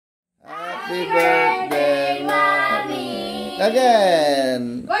Happy birthday, Mommy.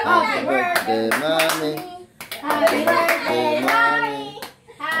 Again. Happy birthday, Mommy. Happy birthday, Mommy.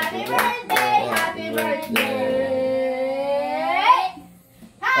 Happy birthday, happy birthday.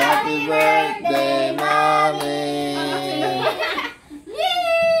 Happy birthday, Mommy.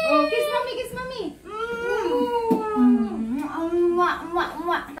 Oh, kiss Mommy, kiss Mommy.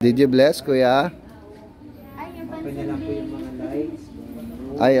 Did you bless, Kuya? Kanya lang po yung mga lights.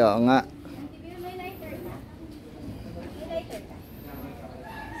 Ay, oo nga.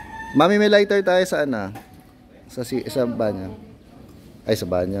 Mami, may lighter tayo sa ano? Sa banyo. Ay, sa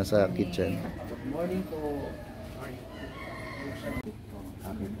banyo, sa kitchen. Good morning po.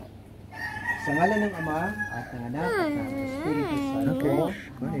 Sa ngalan ng Ama at ng Anak at ng Espiritu Santo,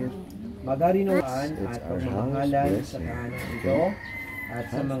 magarinuan at pagmamahalan sa tahanan ito at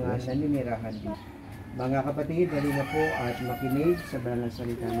sa mga naninirahan dito. Mga kapatid, dali na po at makinig sa banal na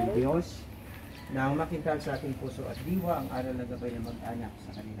salita ng Diyos na ang makintab sa ating puso at diwa ang aral na gabay na mag-anak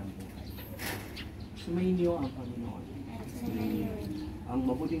sa kanilang buhay. Sumainyo ang Panginoon. Ang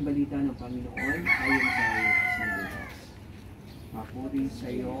mabuting balita ng Panginoon ayon sa San Lucas. Mapuri sa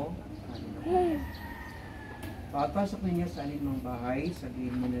iyo, Panginoon. Pagpasok ninyo sa anumang bahay,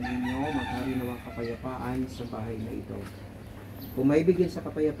 sabihin mo na ninyo, maghari ng kapayapaan sa bahay na ito. Kung may bigyan sa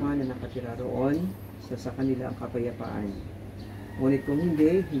kapayapaan na nakatira roon, sa kanila ang kapayapaan. Ngunit kung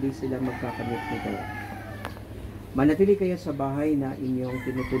hindi sila magkakamit nito. Manatili kayo sa bahay na inyong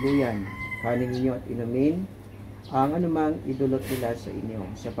tinutuluyan, kanin ninyo at inumin, ang anumang idulot nila sa inyo,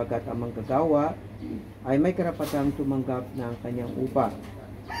 sapagkat ang manggagawa ay may karapatang tumanggap ng kanyang upa.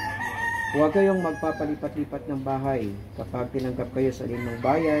 Huwag kayong magpapalipat-lipat ng bahay kapag tinanggap kayo sa alinmang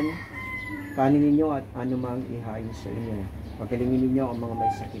bayan, kanin ninyo at anumang ihain sa inyo. Pagalingin ninyo ang mga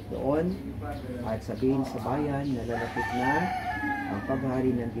may sakit doon at sabihin sa bayan na lalapit na ang paghari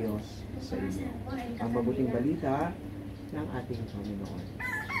ng Diyos sa inyo. Ang mabuting balita ng ating Panginoon.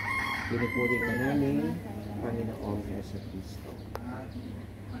 Pinupuri ka namin, Panginoong Jesucristo.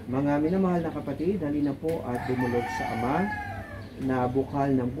 Mga minamahal na kapatid, halina po at dumulog sa Ama na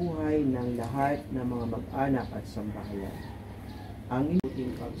bukal ng buhay ng lahat ng mga mag-anak at sambahayan. Ang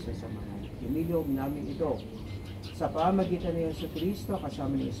inyong pagsasamahan. Inilog namin ito sa pamagitan ng Jesucristo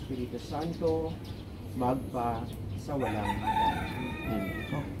kasama ng Espiritu Santo magpa sa walang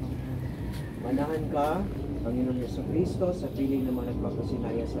hanggan. Manahan ka, Panginoong Jesucristo, sa piling ng mga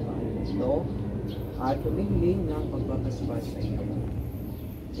nagpapasinaya sa bahay na ito at tumihiling ng pagbabasbas sa iyo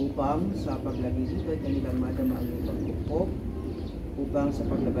upang sa paglagi dito ay kanilang madama ang iyong pagpupok, upang sa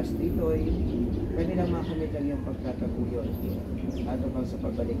paglabas dito ay kanilang makamit ang iyong pagtataguyod, at upang sa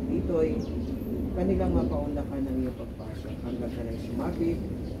pagbalik dito ay kanilang mapaunlakan ng iyong pagpasok hanggang ka nang sumapit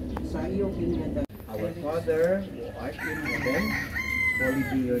sa iyong inihanda. Our Father, who art in heaven, holy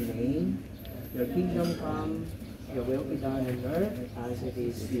be your name. Your kingdom come, your will be done on earth as it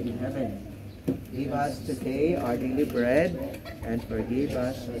is in heaven. Give us today our daily bread and forgive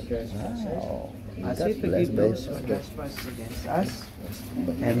us our trespasses, as we forgive those who trespass against us.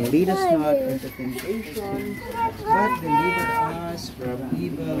 And lead us not into temptation, but deliver us from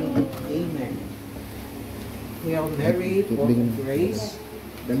evil. Amen. Hail Mary, full of grace,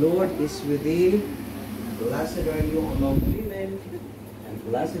 the Lord is with thee. Blessed are you among women, and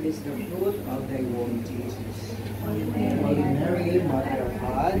blessed is the fruit of thy womb, Jesus. Holy Mary, Mother of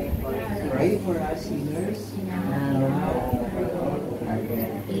God, pray for us sinners, now and at our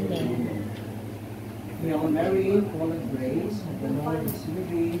death. Amen. Hail Mary, full of grace, the Lord is with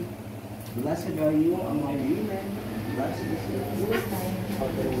thee. Blessed are you among women, and blessed is the fruit of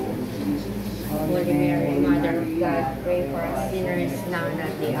thy womb, Jesus. Holy Mary, Mother of God, pray for us sinners now and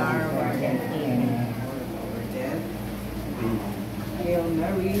at the hour of our death. Amen. Hail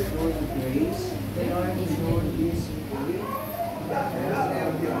Mary, full of grace, the Lord is with thee.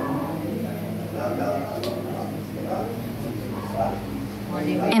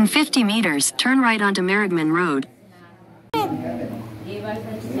 In 50 meters, turn right onto Merrickman Road. Give us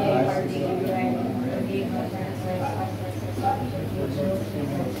this day our daily bread, and forgive us our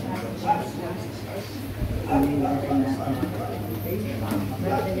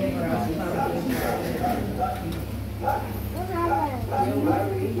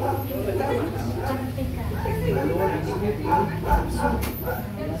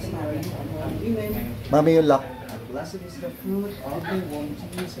Mami, yung lock. Blessed is the fruit of the womb,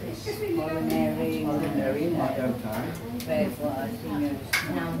 Jesus. Holy Mary, Mother of God, pray for us sinners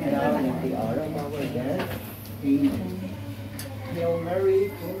now and now and at at the hour of our death. Amen. Hail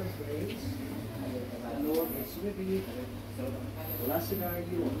Mary, full of grace, the Lord is with thee. Blessed are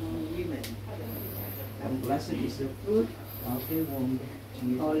you among women, and blessed is the fruit of the womb,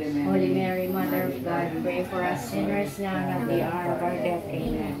 Holy Mary, Mother of God, pray for us sinners now and at the hour of our death.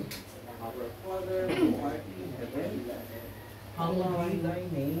 Amen. Our Father who art in heaven, hallowed be thy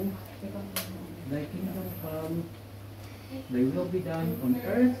name. Thy kingdom come, thy will be done on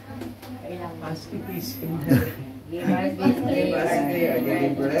earth as it is in heaven. Give us this day Give us today our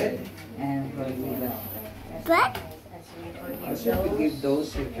daily bread, and forgive us as we forgive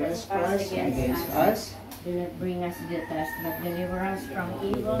those who trespass against us. Do not bring us to the test, but deliver us from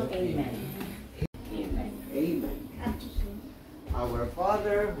evil. Amen. Amen. Amen. Our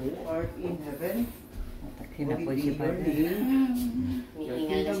Father who art in heaven, hallowed be your name. Your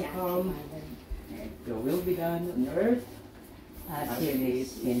kingdom come, your will be done on earth as it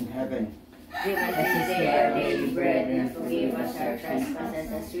is in heaven. Give us this day our daily bread, and forgive us our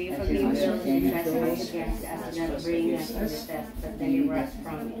trespasses as we forgive those who trespass against us. Do not bring us to the test, but deliver us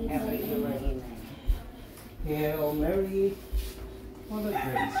from every evil. Amen. Hail Mary, full of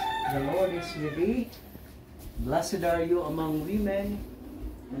grace, the Lord is with thee. Blessed are you among women,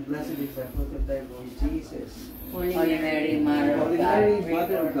 and blessed is the fruit of thy womb, Jesus. Holy Mary, Mother Holy of God, Mary,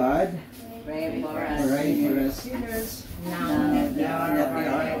 Mother of God, pray for us pray for sinners us sinners, now and at the now hour and of at the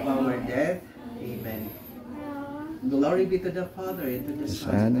our hour of death. our death. Amen. Glory be to the Father, and to the Son,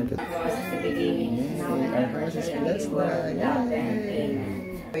 Son, and and to the- the Was in the beginning, now and ever, and at the world without end. Amen.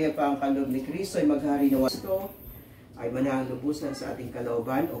 Kaya pa ang kaloob ni Kristo ay maghari na wasto, ay manahang lubusan sa ating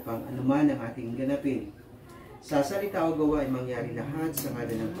kalooban upang anuman ang ating ganapin. Sa salita o gawa ay mangyari lahat sa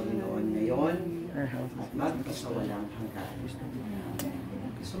ngalan ng Panginoon ngayon at magpasawalang hanggan.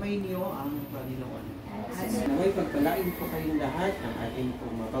 Sumayin niyo ang Panginoon. Naway pagpalain po kayong lahat ng ating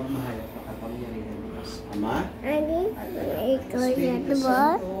pong mapagmahal at makapangyarihan ng Diyos. Ama, at Espiritu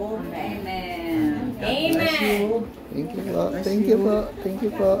Santo. Amen. Bless you. Thank you po. Thank you po. Thank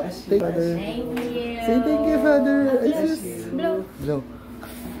you po. Thank you, Father. Thank you. Say thank you, Father. Ay, Bless sis. you. Blow.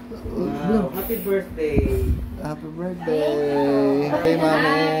 Wow, happy birthday. Happy birthday. Hey,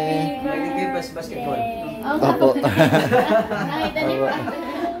 Mami. Maligay basketball. Opo.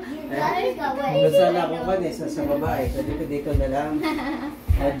 Nasala ko pa sa babae. Sabi ko dito na lang.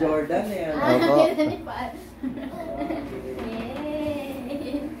 Jordan na yan. Opo.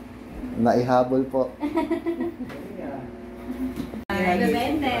 Naihabol po.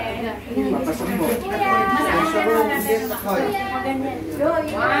 Papasok mo.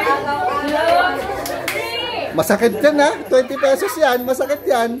 Masakit yan ha. 20 pesos yan. Masakit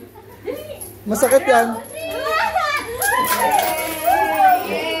yan. Masakit yan.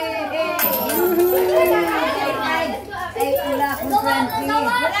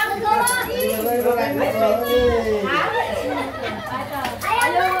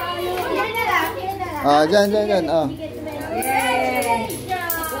 Ah, dyan. Ah.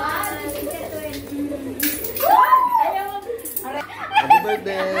 Happy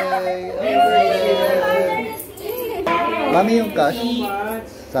birthday. Happy birthday. Mami yung cash.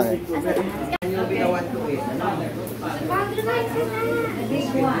 Sa akin. Yung binawan ko eh.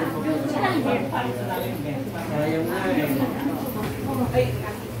 Sayang nga eh.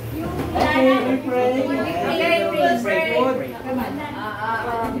 Okay, pray.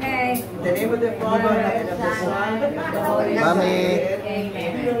 In the name of the Father, and of the Son, and of the Holy Mami.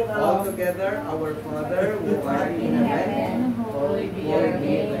 Spirit. All together, our Father, who art in heaven, holy be your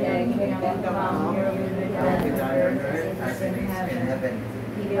name, thy kingdom come, your will be done on earth as it is in heaven.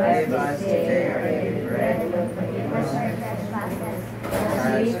 Give us today our daily bread, and forgive us our trespasses,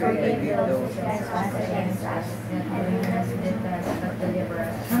 as we forgive those who trespass against us, and bring us to the test, but deliver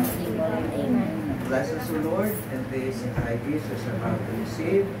us from evil. Amen. Bless us, O Lord, and this thy gifts is about to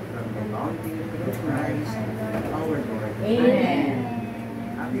receive from the bounty of Christ, our Lord. Amen.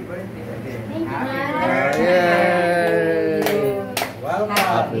 Happy birthday again. Yay! Welcome.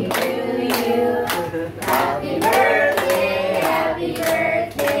 Happy to you. Happy birthday. Happy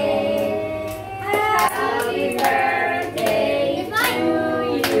birthday. Happy birthday to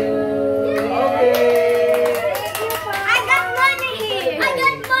you. Okay. I got money!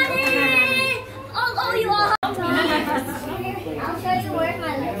 I'll owe you all. I'll show you where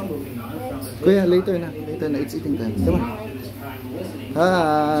my life. Kuya, later na. Later na. It's eating time. Come on.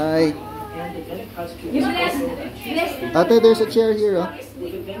 Hi. Ate, there's a chair here, oh.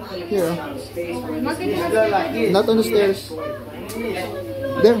 Here, oh. Not on the stairs.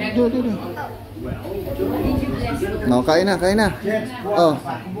 There. No, kain na. Oh,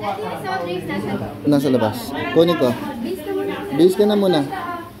 nasa labas. Kunin ko. Bis ka na muna.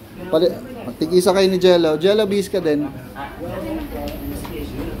 Tig-isa kayo ni Jello. Jello, bis ka din.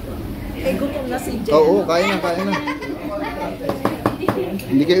 Gutom na si Jen. Oo, kain na.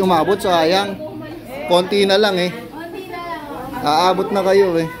 Hindi kayo umabot, sayang. Konti na lang eh. Aabot na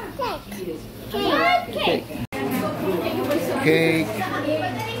kayo eh. Cake. Cake.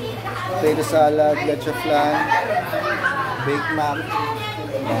 Potato salad, leche flan, baked mac.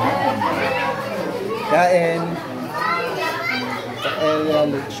 Kain. Paella,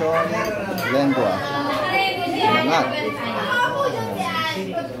 lechon, lengua. Mangat.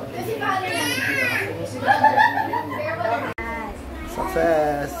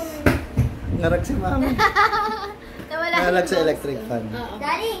 Success! Ngarag si mami. Ngarag sa electric fan.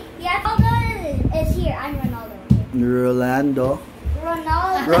 Daddy, Ronaldo is here. I'm Ronaldo.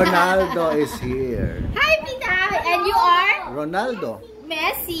 Ronaldo is here. Hi, Pita! And you are? Ronaldo.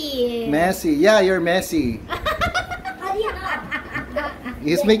 Messi. Messi. Yeah, you're Messi. How do you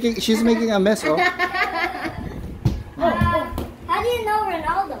know? She's making a mess, oh. How do you know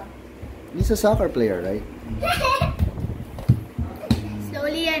Ronaldo? He's a soccer player, right?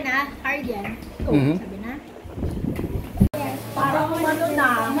 Slowly yan ah. Hard yan. Oh, Mhm. sabi na. Parang ano na.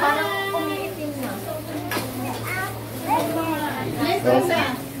 Parang umiitim na.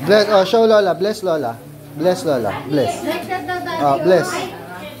 Bless, oh, show Lola. Bless Lola. Bless Lola. Bless. Oh, bless.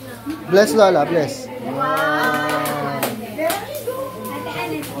 Bless Lola. Bless.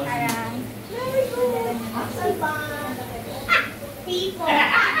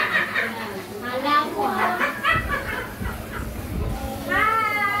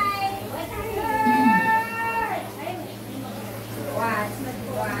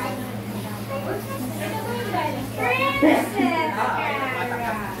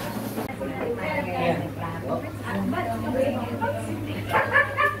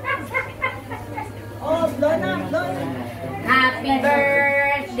 Happy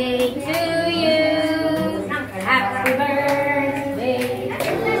birthday to you. Happy birthday.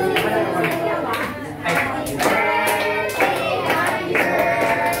 Happy birthday.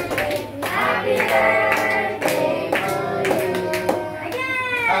 Happy birthday.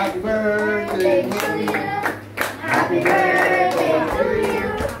 Happy birthday to you. Happy birthday to you. Happy birthday to you.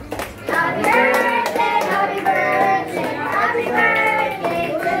 Happy birthday, happy birthday, happy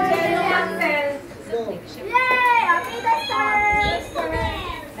birthday to you. Yay! Happy birthday!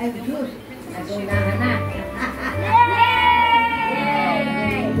 Ay, Diyos. Nagunahan na. Yay!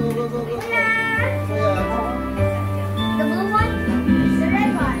 Go, go, go, go, go. The blue one? The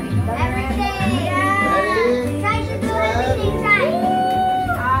red one? Everything! Ready? Try to do everything right.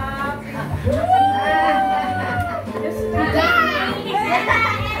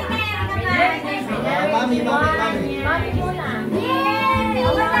 Mami, mami, mami. Yay!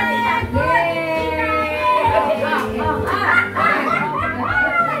 Oh my God!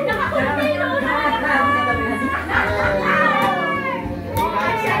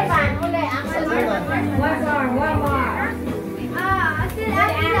 One more. Ah, still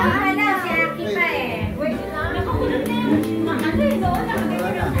Aki na. Wala si Aki pa eh. Nakakulot na yun. Ano yun?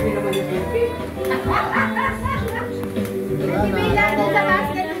 May lalo sa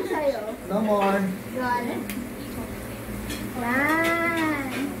basket yung sa'yo. No more. Yan.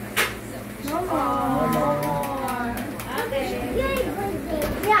 No more. Yay, birthday.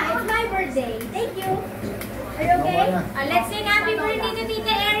 Yeah, it's my birthday. Thank you. Are you okay? Let's sing happy birthday to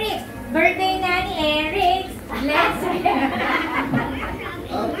Tita Eric. Birthday na ni Eric. Let's sing.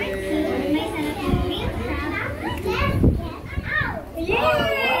 Okay.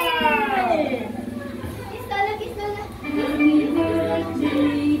 Yay! Kiss Lola, kiss Lola.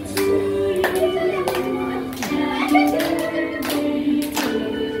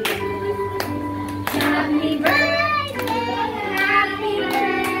 Happy birthday, happy birthday, happy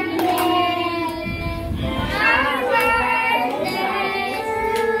birthday to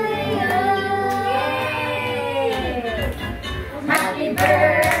you. Happy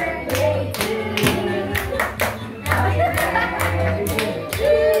birthday to you. Happy birthday to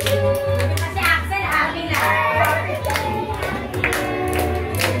you. Si Axel, happy na.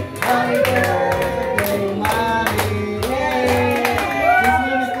 Happy birthday, Mami. Yay!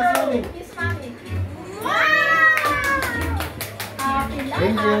 Kiss Mami, kiss Mami.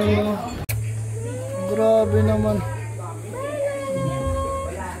 Thank you. Grabe naman.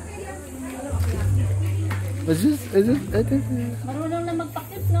 Is it? Marunong na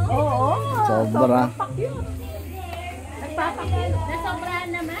magpakit, no? Oo. Sobra. Nagpapakit. Nasobrahan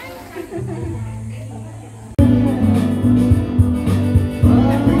naman.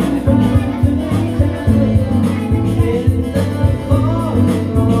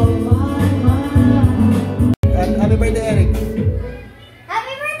 And happy birthday, Eric.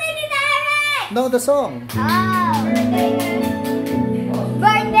 Happy birthday, Tita Eric! No, the song. Oh,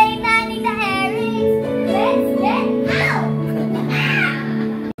 birthday na Tita Eric! Let's get out!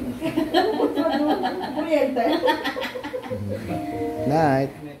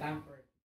 Night.